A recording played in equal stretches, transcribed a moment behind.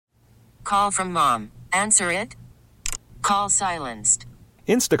call from mom. Answer it. Call silenced.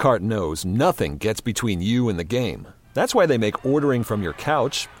 Instacart knows nothing gets between you and the game. That's why they make ordering from your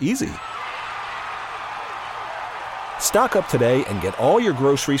couch easy. Stock up today and get all your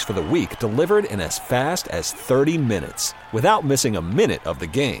groceries for the week delivered in as fast as 30 minutes without missing a minute of the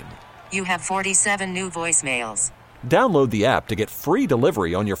game. You have 47 new voicemails. Download the app to get free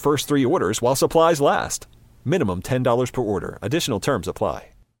delivery on your first 3 orders while supplies last. Minimum $10 per order. Additional terms apply.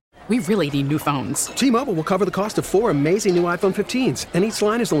 We really need new phones. T-Mobile will cover the cost of 4 amazing new iPhone 15s, and each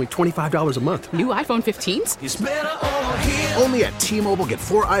line is only $25 a month. New iPhone 15s? It's better over here. Only at T-Mobile, get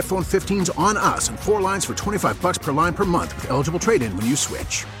 4 iPhone 15s on us and 4 lines for $25 per line per month with eligible trade-in when you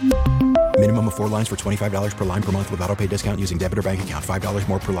switch. Minimum of 4 lines for $25 per line per month with autopay discount using debit or bank account. $5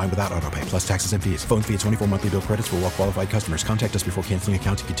 more per line without autopay, plus taxes and fees. Phone fee at 24 monthly bill credits for well-qualified customers. Contact us before canceling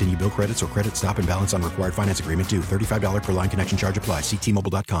account to continue bill credits or credit stop and balance on required finance agreement due. $35 per line connection charge applies. See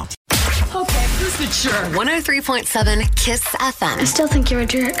T-Mobile.com. Okay, who's the jerk? 103.7 KISS FM. I still think you're a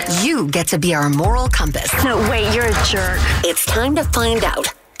jerk. You get to be our moral compass. No, wait, you're a jerk. It's time to find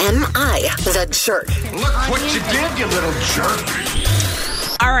out. Am I the jerk? Look what you did, you little jerk.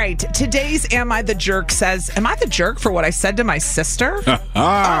 All right, today's Am I the Jerk says, am I the jerk for what I said to my sister? Oh,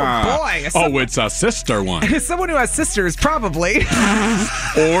 boy. It's a sister one. Someone who has sisters, probably.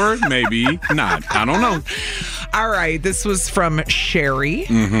 Or maybe not. I don't know. All right, this was from Sherry.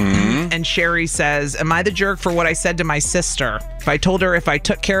 Mm-hmm. And Sherry says, am I the jerk for what I said to my sister? If I told her if I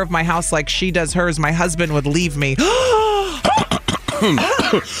took care of my house like she does hers, my husband would leave me.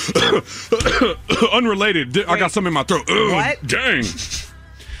 Unrelated. I got something in my throat. What? Dang.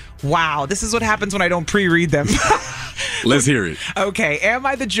 Wow, this is what happens when I don't pre-read them. Let's hear it. Okay, Am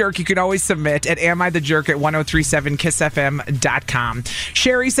I the Jerk? You can always submit at amithejerk at 1037kissfm.com.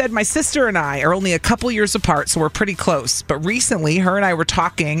 Sherry said, my sister and I are only a couple years apart, so we're pretty close. But recently, her and I were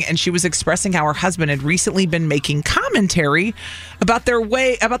talking, and she was expressing how her husband had recently been making commentary about the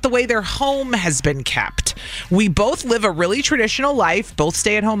way their home has been kept. We both live a really traditional life, both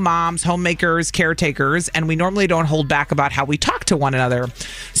stay-at-home moms, homemakers, caretakers, and we normally don't hold back about how we talk to one another.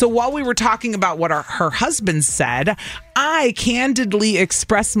 So while we were talking about what her husband said, I candidly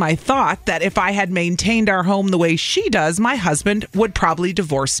expressed my thought that if I had maintained our home the way she does, my husband would probably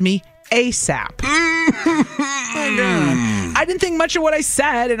divorce me ASAP. I didn't think much of what I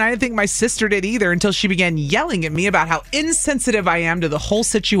said, and I didn't think my sister did either until she began yelling at me about how insensitive I am to the whole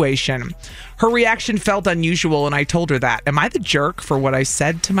situation. Her reaction felt unusual, and I told her that. Am I the jerk for what I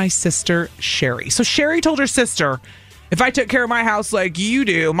said to my sister, Sherry? So Sherry told her sister, if I took care of my house like you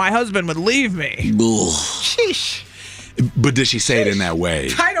do, my husband would leave me. Sheesh. But did she say it in that way?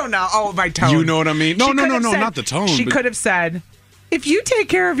 I don't know. Oh, my tone. You know what I mean? No, not the tone. She could have said, if you take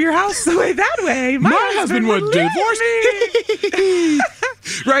care of your house the way that way, my husband would divorce me.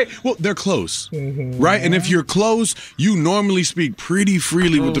 Right? Well, they're close. Mm-hmm. Right? And if you're close, you normally speak pretty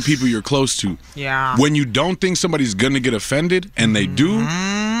freely with the people you're close to. Yeah. When you don't think somebody's going to get offended and they do,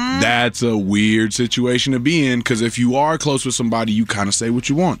 that's a weird situation to be in, because if you are close with somebody, you kind of say what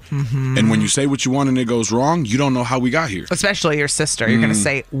you want. Mm-hmm. And when you say what you want and it goes wrong, you don't know how we got here. Especially your sister. You're going to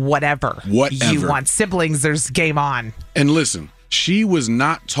say whatever you want. Siblings, there's game on. And listen, she was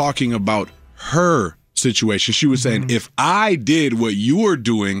not talking about her situation. She was saying, if I did what you were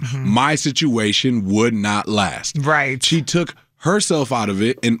doing, my situation would not last. Right. She took herself out of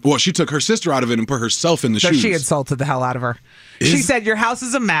it, she took her sister out of it and put herself in the shoes. She insulted the hell out of her. She said, your house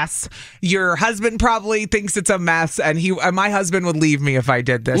is a mess. Your husband probably thinks it's a mess, and my husband would leave me if I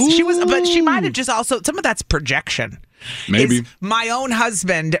did this. Ooh. But she might have just also, some of that's projection. Maybe. My own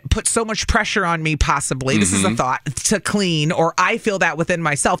husband put so much pressure on me, possibly, this is a thought, to clean, or I feel that within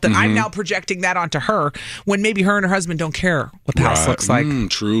myself, that I'm now projecting that onto her, when maybe her and her husband don't care what the house looks like.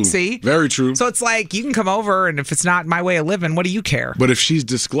 True. See? Very true. So it's like, you can come over, and if it's not my way of living, what do you care? But if she's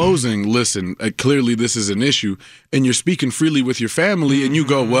disclosing, listen, clearly this is an issue, and you're speaking freely with your family, and you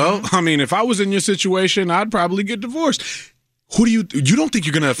go, well, I mean, if I was in your situation, I'd probably get divorced. You don't think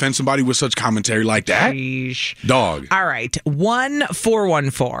you're going to offend somebody with such commentary like that? Sheesh. Dog. All right.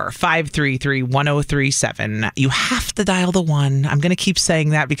 1-414-533-1037. You have to dial the 1. I'm going to keep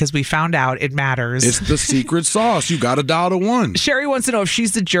saying that because we found out it matters. It's the secret sauce. You got to dial the 1. Sherry wants to know if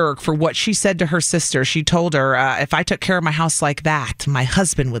she's the jerk for what she said to her sister. She told her, if I took care of my house like that, my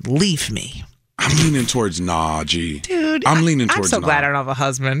husband would leave me. I'm leaning towards G. Dude, Dude, I'm leaning I'm towards so no. glad I don't have a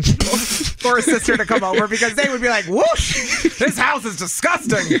husband or a sister to come over because they would be like, whoosh, this house is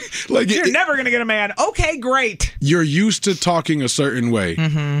disgusting. You're never going to get a man. Okay, great. You're used to talking a certain way.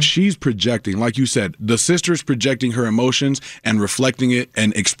 Mm-hmm. She's projecting, like you said, the sister's projecting her emotions and reflecting it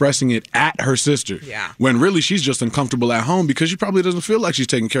and expressing it at her sister. Yeah. When really she's just uncomfortable at home because she probably doesn't feel like she's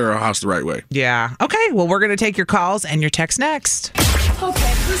taking care of her house the right way. Yeah. Okay, well, we're going to take your calls and your texts next.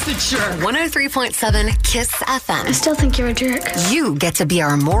 Okay, who's the jerk? 103.7 Kiss FM. I still think you're a jerk. You get to be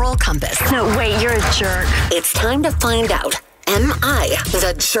our moral compass. No, wait, you're a jerk. It's time to find out. Am I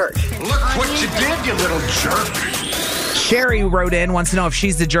the jerk? Look what you did, you little jerk. Sherry wrote in, wants to know if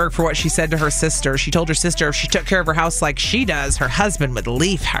she's the jerk for what she said to her sister. She told her sister if she took care of her house like she does, her husband would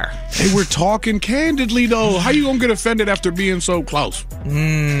leave her. Hey, we're talking candidly, though. How you going to get offended after being so close?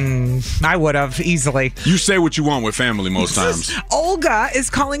 I would have easily. You say what you want with family most times. Olga is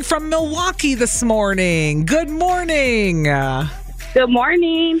calling from Milwaukee this morning. Good morning. Good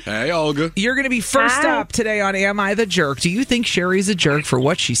morning. Hey, Olga. You're going to be first Hi. up today on Am I the Jerk? Do you think Sherry's a jerk for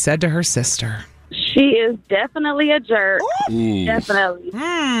what she said to her sister? She is definitely a jerk. Ooh. Definitely.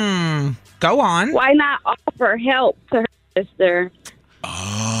 Go on. Why not offer help to her sister?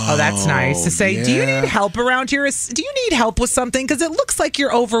 Oh, that's nice to say. yeah. Do you need help around here? Do you need help with something? Because it looks like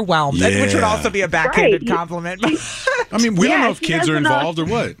you're overwhelmed, which would also be a backhanded Right. compliment. I mean, we don't Yeah, know if she kids are doesn't know. involved or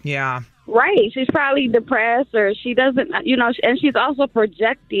what. Yeah. Right. She's probably depressed or she doesn't, and she's also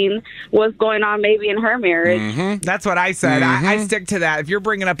projecting what's going on maybe in her marriage. That's what I said. I stick to that. If you're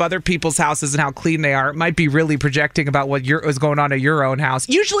bringing up other people's houses and how clean they are, it might be really projecting about what was going on at your own house.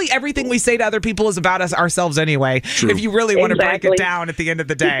 Usually everything we say to other people is about us ourselves anyway, True. if you really want to break Exactly. it down at the end of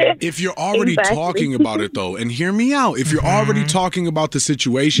the day. If you're already Exactly. talking about it, though, and hear me out, if you're already talking about the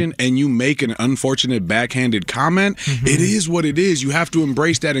situation and you make an unfortunate backhanded comment, it is what it is. You have to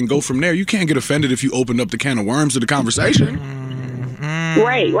embrace that and go from there. You can't get offended if you opened up the can of worms of the conversation.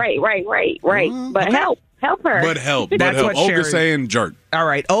 Right. But help her. But help. That's what Olga's Sherry- saying jerk. All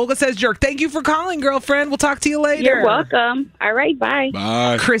right. Olga says jerk. Thank you for calling, girlfriend. We'll talk to you later. You're welcome. All right. Bye.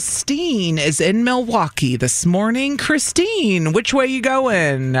 Bye. Christine is in Milwaukee this morning. Christine, which way you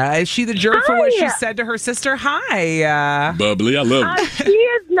going? Is she the jerk for what she said to her sister? Hi. Bubbly, I love it. She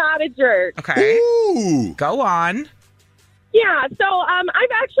is not a jerk. Okay. Ooh. Go on. Yeah, so I've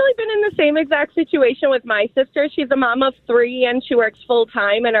actually been in the same exact situation with my sister. She's a mom of 3, and she works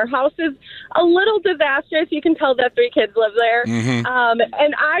full-time, and her house is a little disastrous. You can tell that 3 kids live there. Mm-hmm.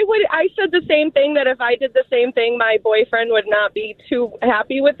 And I said the same thing, that if I did the same thing, my boyfriend would not be too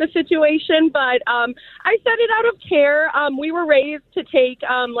happy with the situation. But I said it out of care. We were raised to take,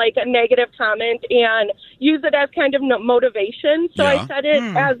 like, a negative comment and use it as kind of motivation. So I said it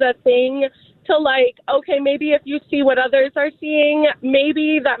as a thing to, like, okay, maybe if you see what others are seeing,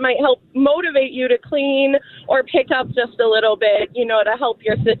 maybe that might help motivate you to clean or pick up just a little bit, you know, to help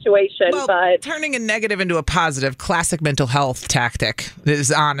your situation. Well, but turning a negative into a positive, classic mental health tactic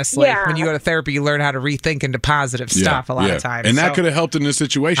is honestly, when you go to therapy, you learn how to rethink into positive stuff a lot of times. And that could have helped in this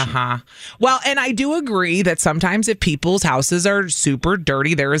situation. Well, and I do agree that sometimes if people's houses are super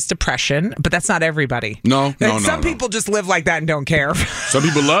dirty, there is depression, but that's not everybody. No. Some people just live like that and don't care. Some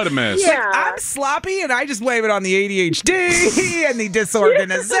people love the mess. I'm sloppy and I just blame it on the ADHD and the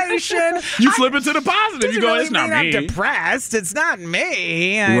disorganization. You flip it to the positive. You go, really it's not mean me. I'm depressed. It's not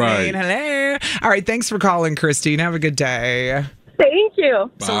me. I Right. mean, hello. All right. Thanks for calling, Christine. Have a good day. thank you.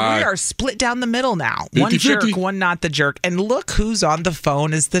 So we are split down the middle now. 50-50. One jerk, one not the jerk. And look who's on the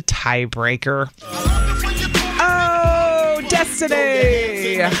phone is the tiebreaker. Oh,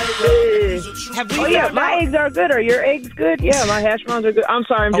 Destiny. Have we found my out- eggs are good. Are your eggs good? Yeah, my hash browns are good. I'm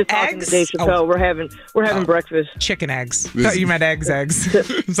sorry, I'm just talking eggs? to Dave Chappelle. We're having breakfast. Chicken eggs. Thought you meant eggs.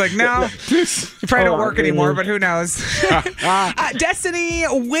 It's like, no, you probably don't work anymore, but who knows? Destiny,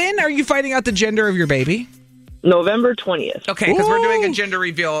 when are you finding out the gender of your baby? November 20th. Okay, because we're doing a gender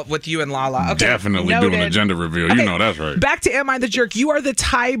reveal with you and Lala. Okay, Definitely noted. doing a gender reveal. Okay, You know that's right. Back to Am I the Jerk? You are the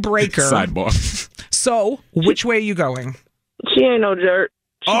tiebreaker. Sidebar. So, which way are you going? She ain't no jerk.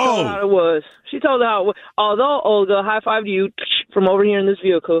 She told her how it was. She told her how it was. Although, Olga, high five to you from over here in this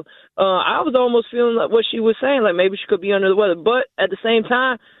vehicle. I was almost feeling like what she was saying, like maybe she could be under the weather. But at the same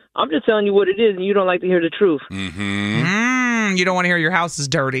time, I'm just telling you what it is, and you don't like to hear the truth. Mm-hmm. You don't want to hear your house is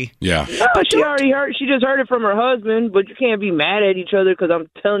dirty. Yeah. No, she just heard it from her husband, but you can't be mad at each other because I'm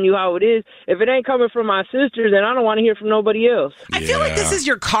telling you how it is. If it ain't coming from my sister, then I don't want to hear from nobody else. I feel like this is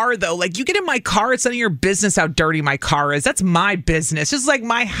your car, though. Like, you get in my car, it's none of your business how dirty my car is. That's my business. Just like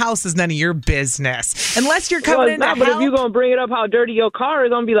my house is none of your business. Unless you're coming in to help. But if you're going to bring it up how dirty your car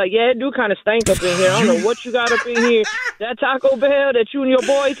is, I'm going to be like, yeah, it do kind of stink up in here. I don't know what you got up in here. That Taco Bell that you and your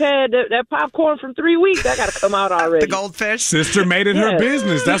boys had, that popcorn from 3 weeks, that got to come out already. The goldfish. Sister made it her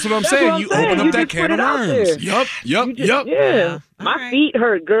business. That's what I'm saying. You open up that can of worms. Yup. Yeah. My feet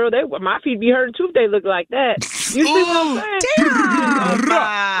hurt, girl. My feet be hurting too if they look like that. You see what I'm saying?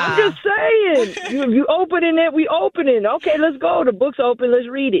 I'm just saying. You opening it, we opening. Okay, let's go. The book's open. Let's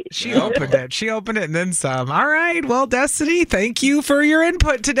read it. She opened it. She opened it and then some. All right. Well, Destiny, thank you for your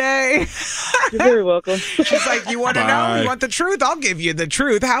input today. You're very welcome. She's like, you want to know? You want the truth? I'll give you the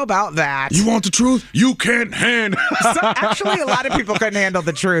truth. How about that? You want the truth? You can't handle. Actually, a lot of people couldn't handle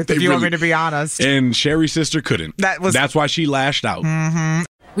the truth, if you want me to be honest. And Sherry's sister couldn't. That's why she lashed out. Mm-hmm.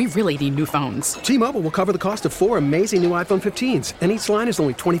 We really need new phones. T-Mobile will cover the cost of 4 amazing new iPhone 15s, and each line is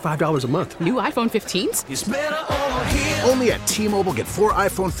only $25 a month. New iPhone 15s? It's better over here. Only at T-Mobile, get 4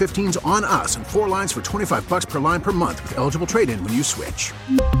 iPhone 15s on us and 4 lines for $25 per line per month with eligible trade-in when you switch.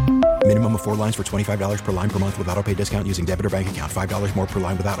 Minimum of 4 lines for $25 per line per month with autopay discount using debit or bank account. $5 more per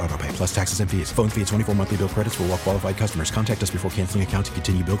line without autopay, plus taxes and fees. Phone fee at 24 monthly bill credits for well-qualified customers. Contact us before canceling account to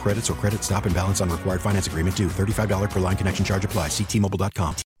continue bill credits or credit stop and balance on required finance agreement due. $35 per line connection charge applies. See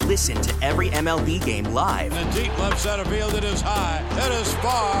T-Mobile.com. Listen to every MLB game live. In the deep left center field, it is high, it is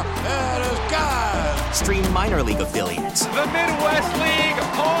far, it is gone. Stream minor league affiliates. The Midwest League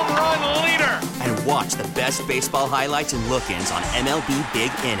home run leader. And watch the best baseball highlights and look-ins on MLB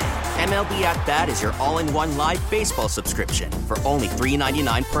Big Inning. MLB At Bat is your all-in-one live baseball subscription for only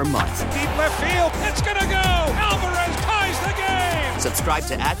 $3.99 per month. Deep left field, it's gonna go. Alvarez ties the game. Subscribe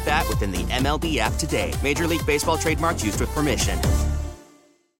to At Bat within the MLB app today. Major League Baseball trademarks used with permission.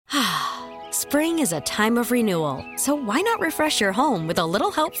 Spring is a time of renewal, so why not refresh your home with a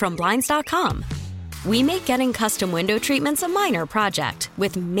little help from Blinds.com? We make getting custom window treatments a minor project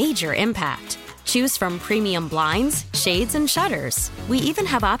with major impact. Choose from premium blinds, shades, and shutters. We even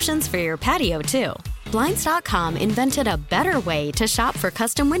have options for your patio, too. Blinds.com invented a better way to shop for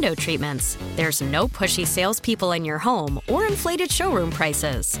custom window treatments. There's no pushy salespeople in your home or inflated showroom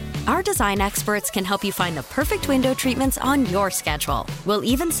prices. Our design experts can help you find the perfect window treatments on your schedule. We'll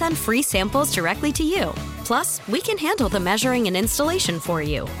even send free samples directly to you. Plus, we can handle the measuring and installation for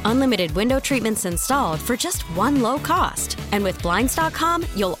you. Unlimited window treatments installed for just one low cost. And with Blinds.com,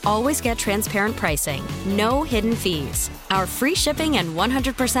 you'll always get transparent pricing. No hidden fees. Our free shipping and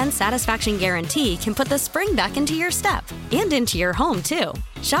 100% satisfaction guarantee can put the spring back into your step and into your home, too.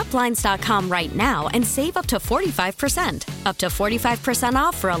 Shop Blinds.com right now and save up to 45%. Up to 45%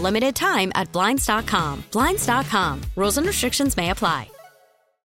 off for a limited time at Blinds.com. Blinds.com. Rules and restrictions may apply.